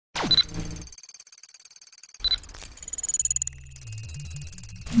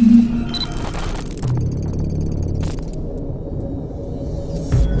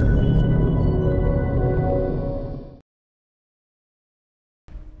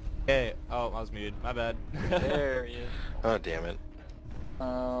Hey, oh, I was muted. My bad. There he is. Oh, damn it.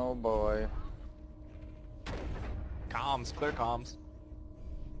 Oh boy. Comms, clear comms.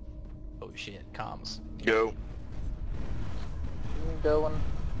 Oh shit, comms. Go. Going.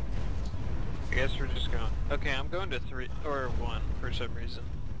 I guess we're just going. Okay, I'm going to 3 or 1 for some reason.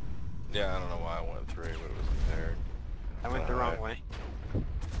 Yeah, I don't know why I went 3, but it was there. I went the wrong way.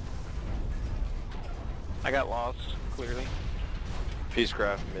 I got lost, clearly.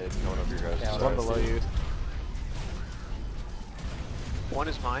 Peacecraft mid, going over your guys' Yeah, side. One below you. 1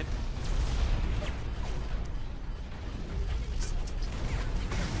 is mine.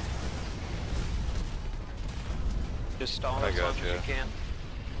 Just stall I as long got as you ya. can.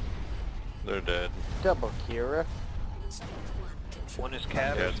 They're dead. Double Kira. 1 is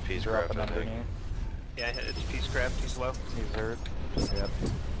cab. Yeah, it's Peacecraft, Dropping I think. underneath. Yeah, it's Peacecraft. He's low. He's hurt. Yep.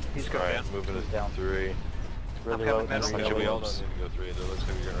 He's going Alright, down. moving He's to down. 3. Really coming low. middle. Three Actually, we all elbows. don't need to go 3. It looks like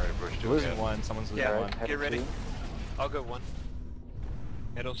you're getting ready to push 2 Losing again. one, someone's losing Yeah, one. Head get ready. two. I'll go 1.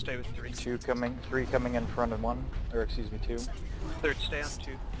 It'll stay with 3. 2 coming, 3 coming in front and 1. Or excuse me, 2. Third, stay on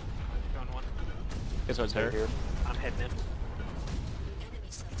 2. Going 1. Guess what's Right hurt? here. I'm heading in.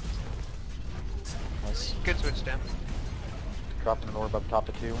 Nice. Good switch down. Dropping an orb up top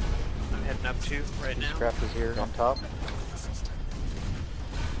of 2. I'm heading up 2 right now. Peacecraft is here on top.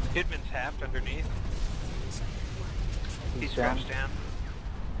 Hitman's halved underneath. He's down. Peacecraft's down.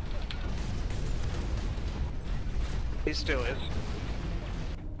 He still is.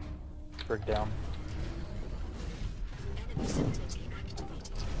 Brig down.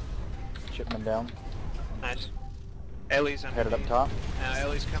 Chipman down. Nice. Ellie's underneath. Headed up top. Now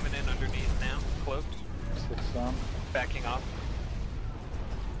Ellie's coming in underneath now. Cloaked. 6 down. Backing off.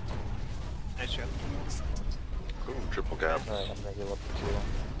 Nice job. Ooh, triple gap. Alright, I'm gonna heal up to 2.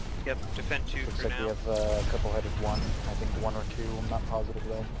 Yep, defend 2 Looks for like we now. have a couple headed 1. I think 1 or 2. I'm not positive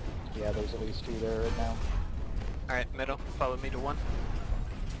though. Yeah, there's at least 2 there right now. Alright, middle. Follow me to 1.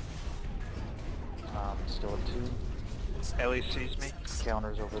 Still at 2. Ellie sees me.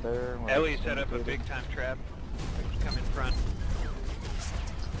 Counters over there. We're Ellie set up a indicated. big time trap. Come in front.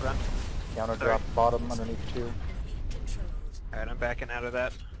 Run. Counter Sorry. drop bottom underneath 2. Alright, I'm backing out of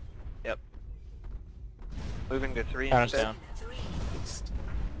that. Yep. Moving to 3 Counter's instead. down.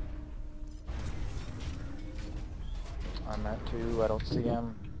 I'm at 2. I don't see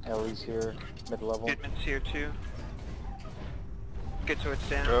him. Ellie's here. Mid-level. Hitman's here too. Skitzoid's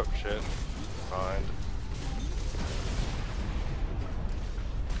down. Oh, shit. Behind.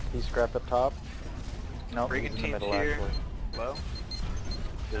 He's scrapped up top. Nope, he's in the Brigantine's middle here. actually. Low.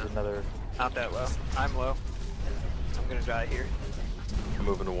 There's another. Not that low. I'm low. I'm gonna die here. I'm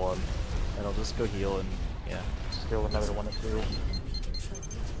moving to 1. And I'll just go heal and yeah. Still another 1 at 2.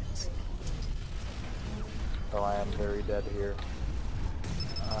 Oh, I am very dead here.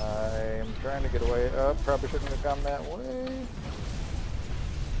 I'm trying to get away. Oh, probably shouldn't have gone that way.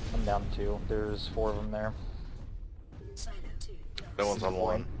 I'm down 2. There's 4 of them there. That one's on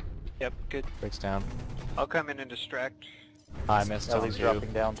 1. Yep, good. Breaks down. I'll come in and distract. I missed on Ellie's 2.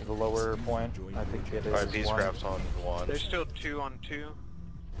 dropping down to the lower point. I think it is Alright, 1. Peacecraft's on 1. There's still 2 on 2.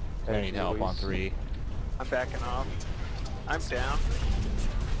 I need help on 3. I'm backing off. I'm down.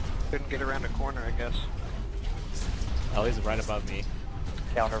 Couldn't get around a corner, I guess. Oh, he's right above me.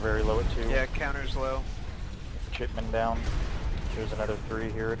 Counter very low at 2. Yeah, counter's low. Chipman down. There's another 3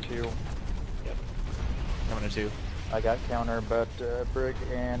 here at 2. Yep. Coming to 2. I got counter, but Brig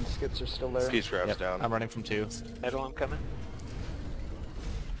and Skits are still there. Peacecraft's Yep. down. I'm running from 2. Middle, I'm coming.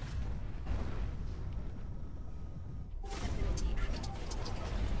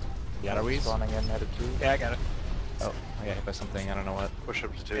 You got a Weeze? Spawning in at a 2. Yeah, I got it. Oh, I got hit by something. I don't know what. Push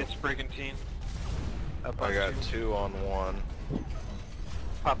up to 2. It's Brigantine. Up on I got 2. 2 on 1.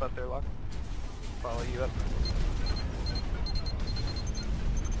 Pop up there, LoC. Follow you up.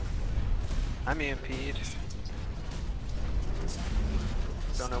 I'm EMP'd.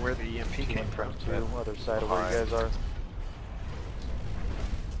 Don't know where the EMP Two came in from. front, 2. Other side of where you guys are.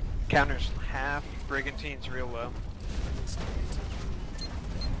 Counter's half. Brigantine's real low.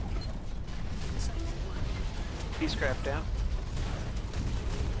 Peacecraft down.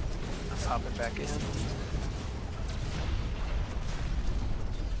 I'm popping back in. 2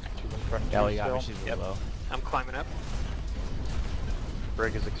 in front, 2 Ellie got me. still. She's Yep. low. I'm climbing up.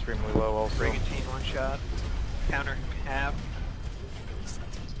 Brig is extremely low also. Brigantine one shot. Counter half.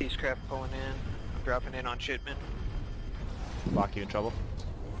 Peacecraft pulling in. I'm dropping in on CHITMAN. Lock you in trouble.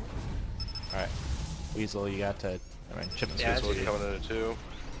 Alright. Weasel, you got to... I mean, chip and Yeah, Skitzoid. it's- Coming in at 2.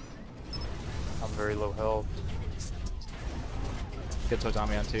 I'm very low health. Skitzoid's on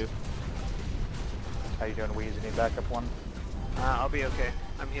me on 2. How you doing, Weez? Any backup 1? I'll be okay.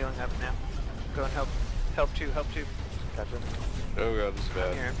 I'm healing up now. Go and help. Help two. Gotcha. Oh god, this is I'm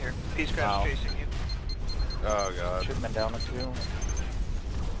bad. here. Peacecraft's Wow. chasing you. Oh god. Chitman down at 2.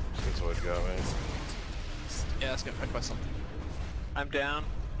 Skitzoid got me. Yeah, let's get picked by something. I'm down.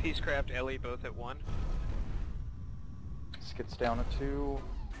 Peacecraft, Ellie both at 1. Skit's down at 2.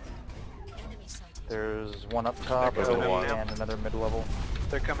 There's one up top, They're coming Ellie, up now. and another mid-level.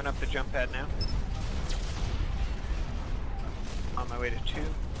 They're coming up the jump pad now. On my way to 2.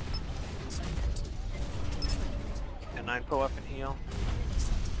 And 9 pull up and heal.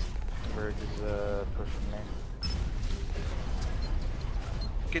 Berg is pushing me.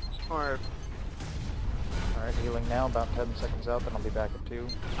 Get more. Alright, healing now, about 10 seconds out, then I'll be back at 2.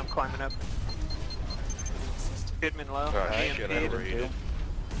 I'm climbing up. Chitman low. Oh shit, I EMP'd. overheated.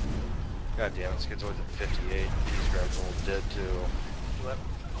 God damn it, Skitzoid's at 58. Peacecraft's almost dead too. Left.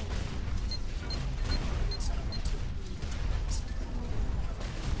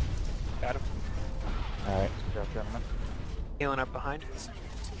 Got him. Alright, good job, gentlemen. Healing up behind.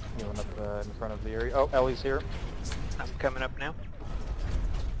 Healing up in front of the area. Oh, Ellie's here. I'm coming up now.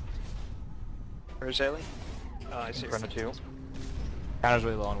 Where's Ellie? Oh, I see In her. front of 2. Counter's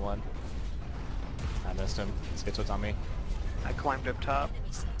really low on 1. I missed him. Skitzoid's on me. I climbed up top.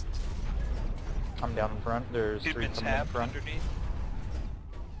 I'm down in front. There's 3 Chitman's coming in half front. underneath.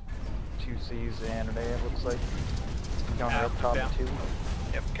 2 C's and an A, it looks like. Counter Ah, up I'm top down. at 2.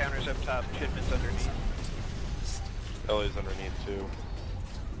 Yep, counter's up top. Chitman's underneath. Ellie's underneath too.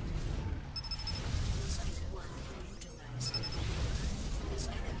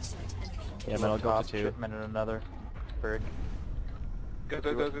 Yeah, Up middle go top, to 2. Chitman and another. Berg.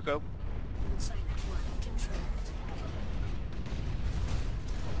 Go.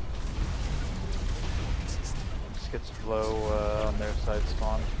 Skits low on their side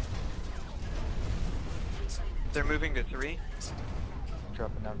spawn. They're moving to 3.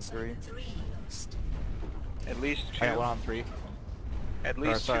 Dropping down to 3. At least 2. I got 1 on 3. At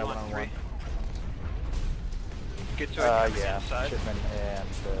least 2 sorry, on 1 on 3. 1. Get to it. Yeah, Inside. Chitman and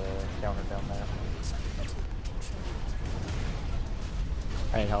counter down there.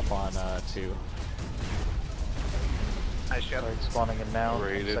 I need help on 2. Nice job. Alright, spawning in now. 10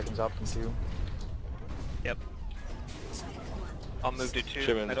 Rated. seconds out from 2. Yep. I'll move to 2.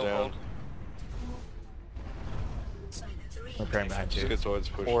 Chitman's Middle down. hold. We're preparing behind 2. Skitzoid's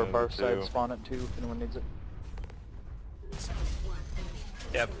pushing Or into bar side 2. spawn at 2 if anyone needs it.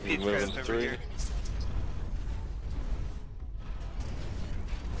 Yep, Moving Peacecraft's to over 3. here.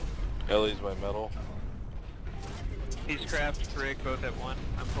 Ellie's my metal. Peacecraft, Brig, both at 1.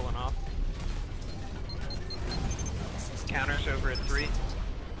 I'm pulling off. Counters over at 3.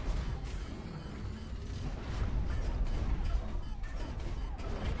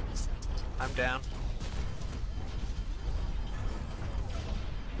 I'm down.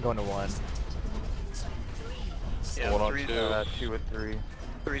 I'm going to 1. Yeah, One on 3's, 2. 2 at 3.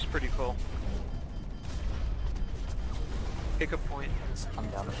 3's pretty full. Pick a point. I'm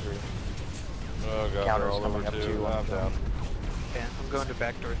down at 3. Oh god, Counter's they're all coming over up 2. too, I'm down. Yeah, I'm going to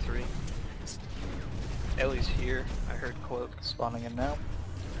backdoor 3. Ellie's here. I heard cloak. Spawning in now.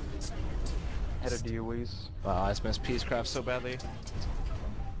 Headed to you, Weez. Wow, I just missed Peacecraft so badly.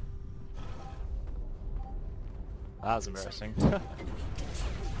 That was embarrassing.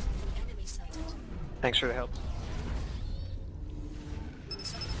 Thanks for the help.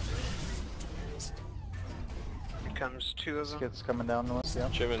 Here comes 2 of them. Skits coming down to us, yeah.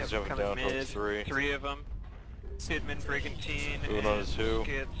 Chitman's Yep, jumping coming down mid. towards 3. 3 of them. Chitman, Brigantine, Moving on and to 2.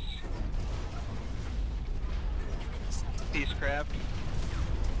 Skits. Peacecraft.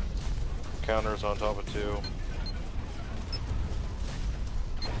 Counters on top of 2.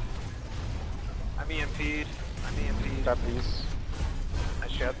 I'm EMP'd. Got these.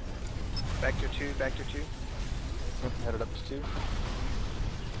 Nice job. Back to 2, back to 2. Headed up to 2.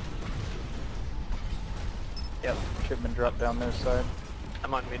 Yep. Chitman dropped down their side.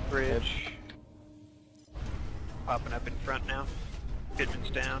 I'm on mid-bridge. Popping up in front now. Chitman's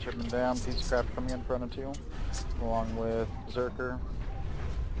down. Chitman down. Peacecraft coming in front of 2. Along with Zerker.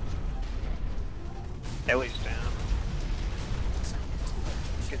 Ellie's down.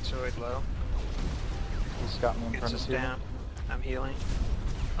 Skitzoid low. He's got me in Gets front us of 2. down. I'm healing.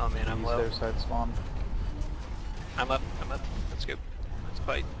 Oh man, I'm He's low. their side spawn. I'm up. Let's go. Let's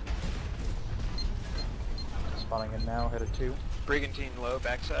fight. Spawning in now. Headed 2. Brigantine low,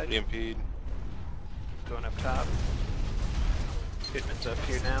 backside. EMP'd. Going up top. Chitman's up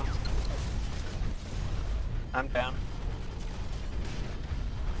here now. I'm down.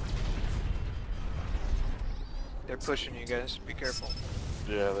 They're pushing you guys. Be careful.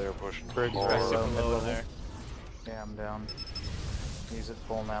 Yeah, they were pushing Bridge hard. right Super low, low in mid-level. there. Yeah, I'm down. Use it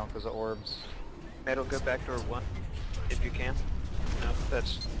full now because of orbs. Metal, go back door 1, if you can. No,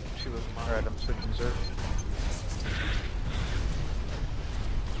 that's 2 of them on. Alright, I'm switching Zerg.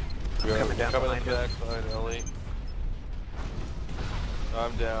 Coming down Coming behind up us. backside, Ellie.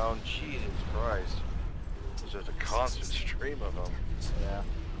 I'm down. Jesus Christ. There's just a constant stream of them. Yeah.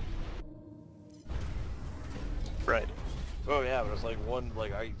 Right. Oh yeah, but it's like one,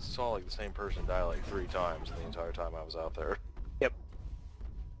 like I saw like the same person die like 3 times the entire time I was out there. Yep.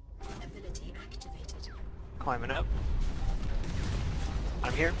 Ability activated. Climbing up.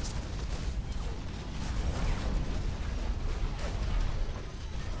 I'm here.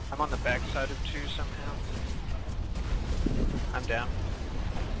 I'm on the back side of 2 somehow. I'm down.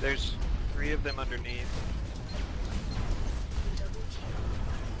 There's 3 of them underneath. Double kill.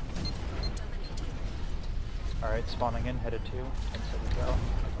 Dominating. Alright, spawning in, headed 2. Inside we go.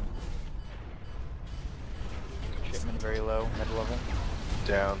 Chitman very low, mid level.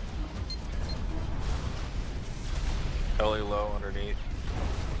 Down. Ellie low underneath.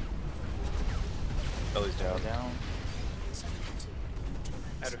 Ellie's down. Down.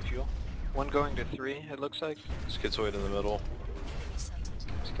 Out of fuel. 1 going to 3, it looks like. Skitzoid in the middle.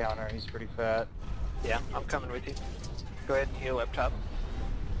 His counter, he's pretty fat. Yeah, I'm coming with you. Go ahead and heal up top.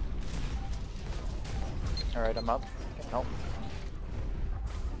 Alright, I'm up. Can help.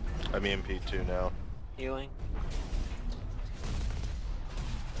 I'm EMP2 now. Healing.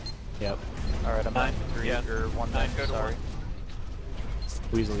 Yep. Alright, I'm 9, at 3 yeah. or 1 9, nine, go to sorry. 1.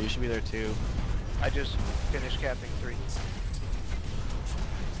 Weasel, you should be there too. I just finished capping 3.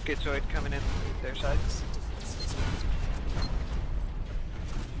 Skitzoid coming in their side.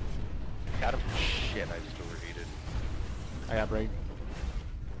 Got him. Shit, I just overheated. I got Brig.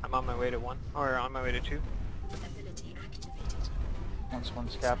 I'm on my way to 1, or on my way to 2. Ability activated. Once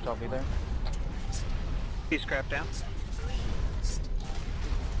one's capped, I'll be there. Peacecraft down.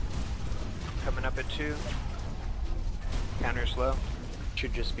 Coming up at 2. Counter's low.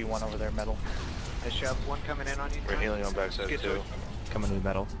 Should just be 1 over there, metal. Nice job. 1 coming in on you. We're healing on backside Skitzoid. too. Coming to the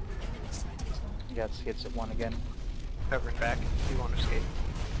metal. You got skits at 1 again. Covering back. He won't escape.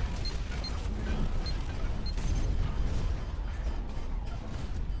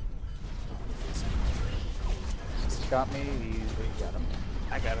 He's got me, you got him.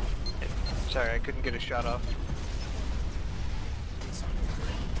 I got him. Sorry, I couldn't get a shot off.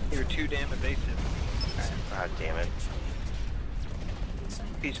 You were too damn evasive. God damn it.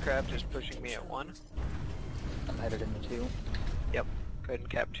 Peacecraft is pushing me at 1. I'm headed into 2. Yep. Go ahead and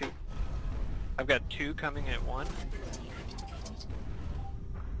cap 2. I've got 2 coming at 1.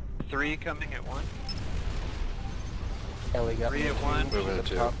 3 coming at 1. Ellie got 3 me at at 1. 2. Moving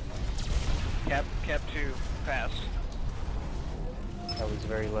She's at up 2. top. Cap 2. Fast. Ellie's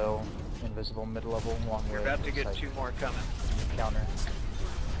very low. Invisible mid-level, long We're way. about to get Side 2 more coming. counter.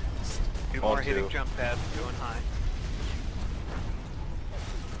 2 On more hitting 2. jump pads going high.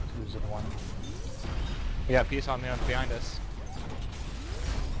 Who's in 1? We got Peace on me behind us.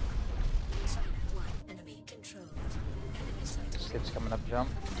 One enemy controlled. Enemy sighted. Skits coming up jump.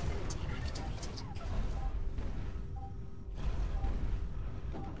 Ability activated.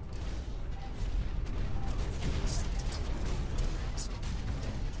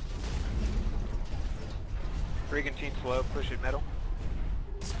 Brigantine's low. Push it metal.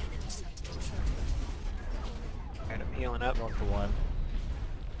 Enemy sighted. Alright, I'm healing up. Going for 1.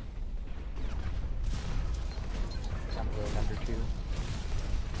 I'm going under 2.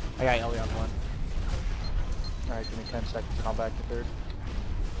 I got Ellie on 1. Alright, give me 10 seconds and I'll back to 3rd.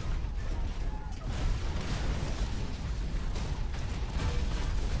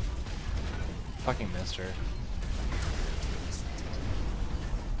 Fucking missed her.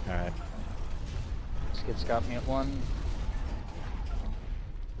 Alright. Skits got me at 1.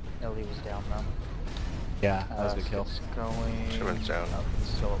 Ellie was down though. Yeah, that was a good kill. Skits going... Chitman's down. Oh, he's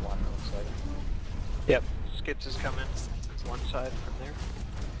still at 1, looks like. Yep. Skits is coming. 1 side from there.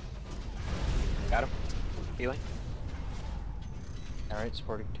 Got him. Healing. Alright,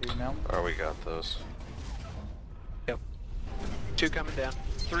 supporting 2 now. Oh, we got this. Yep. 2 coming down.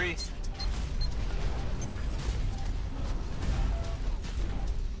 3.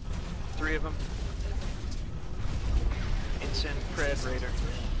 Three of them. Instant Pred Raider.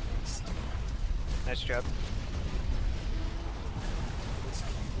 Nice job.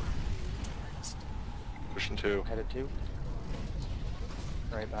 Pushing 2. Headed 2.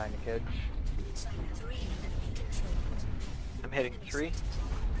 Right behind the kedge. 3 enemy controlled. I'm hitting 3.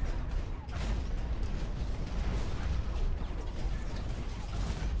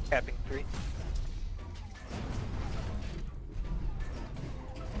 Capping 3.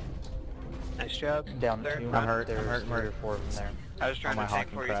 Nice job. Down Third, 2. run. hurt, There's I'm hurt, 3 or 4 of them there. I was trying Oh, to my tank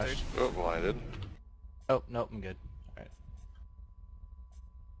Hawken for you, crashed. third. Oh, blinded. Oh, nope, I'm good.